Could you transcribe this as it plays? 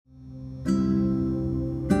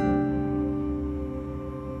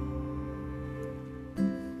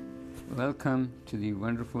Welcome to the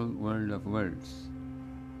wonderful world of words.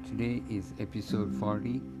 Today is episode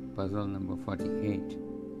 40, puzzle number 48.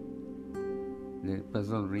 The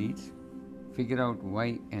puzzle reads, figure out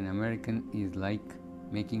why an American is like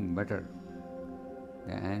making butter.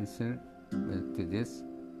 The answer to this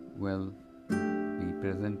will be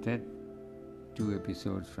presented 2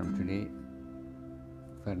 episodes from today.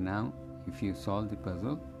 For now, if you solve the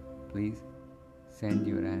puzzle, please send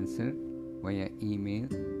your answer via email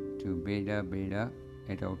to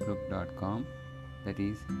bedabeda@outlook.com, that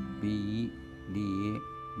is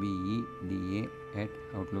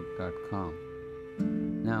bedabeda@outlook.com.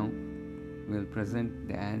 Now we'll present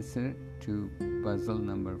the answer to puzzle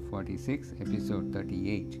number 46, episode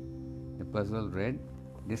 38. The puzzle read,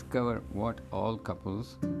 discover what all couples,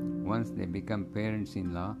 once they become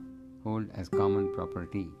parents-in-law, hold as common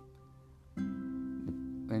property.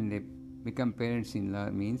 When they become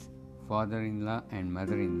parents-in-law means father-in-law and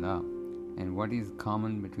mother-in-law, and what is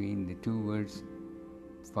common between the two words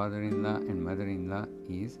father-in-law and mother-in-law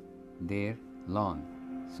is their lawn.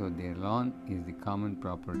 So their lawn is the common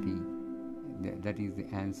property. That is the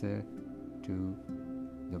answer to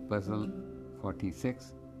the puzzle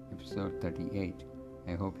 46, episode 38.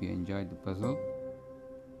 I hope you enjoyed the puzzle.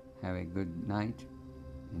 Have a good night,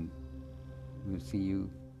 and we'll see you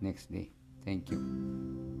next day. Thank you.